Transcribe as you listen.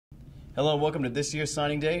Hello and welcome to this year's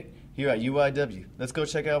signing day here at UIW. Let's go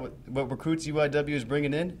check out what recruits UIW is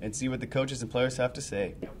bringing in and see what the coaches and players have to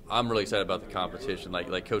say. I'm really excited about the competition.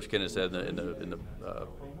 Like Coach Kennan said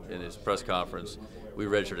in his press conference, we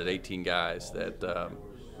registered 18 guys that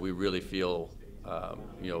we really feel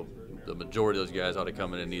the majority of those guys ought to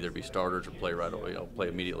come in and either be starters or play right away, play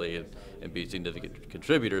immediately and be significant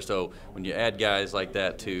contributors. So when you add guys like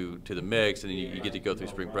that to the mix, and then you get to go through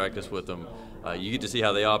spring practice with them, you get to see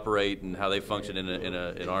how they operate and how they function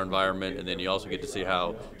in our environment, and then you also get to see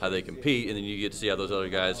how they compete, and then you get to see how those other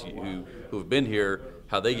guys who have been here,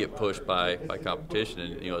 how they get pushed by competition.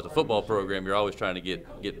 And as a football program, you're always trying to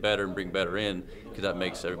get better and bring better in, because that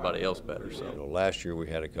makes everybody else better. So last year we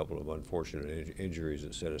had a couple of unfortunate injuries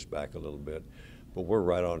that set us back a little bit, but we're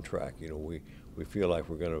right on track. We feel like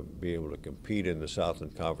we're going to be able to compete in the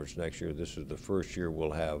Southland Conference next year. This is the first year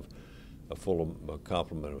we'll have a full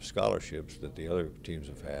complement of scholarships that the other teams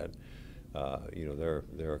have had.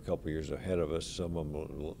 They're a couple years ahead of us. Some of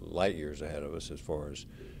them light years ahead of us as far as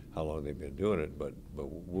how long they've been doing it, but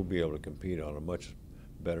we'll be able to compete on a much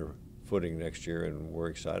better footing next year, and we're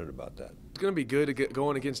excited about that. It's going to be good to get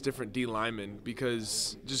going against different D linemen,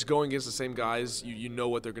 because just going against the same guys, you know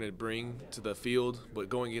what they're going to bring to the field, but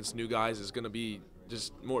going against new guys is going to be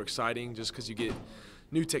just more exciting, just because you get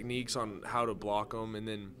new techniques on how to block them. And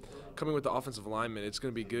then coming with the offensive linemen, it's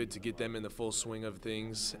going to be good to get them in the full swing of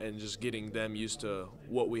things and just getting them used to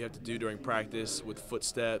what we have to do during practice with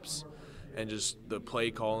footsteps and just the play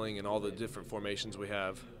calling and all the different formations we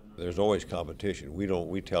have. There's always competition.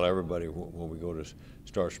 We tell everybody when we go to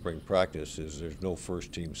start spring practice is there's no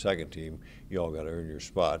first team, second team. You all got to earn your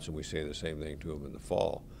spots, and we say the same thing to them in the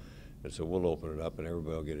fall. And so we'll open it up, and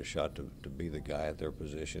everybody will get a shot to be the guy at their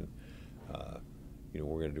position.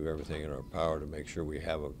 We're going to do everything in our power to make sure we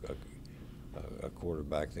have a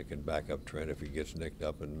quarterback that can back up Trent if he gets nicked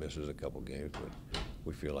up and misses a couple games. But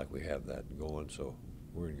we feel like we have that going, so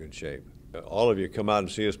we're in good shape. All of you come out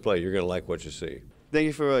and see us play. You're going to like what you see. Thank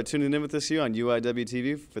you for tuning in with us here on UIW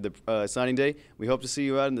TV for the signing day. We hope to see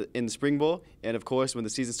you out in the spring ball and, of course, when the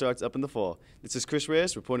season starts up in the fall. This is Chris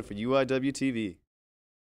Reyes reporting for UIW TV.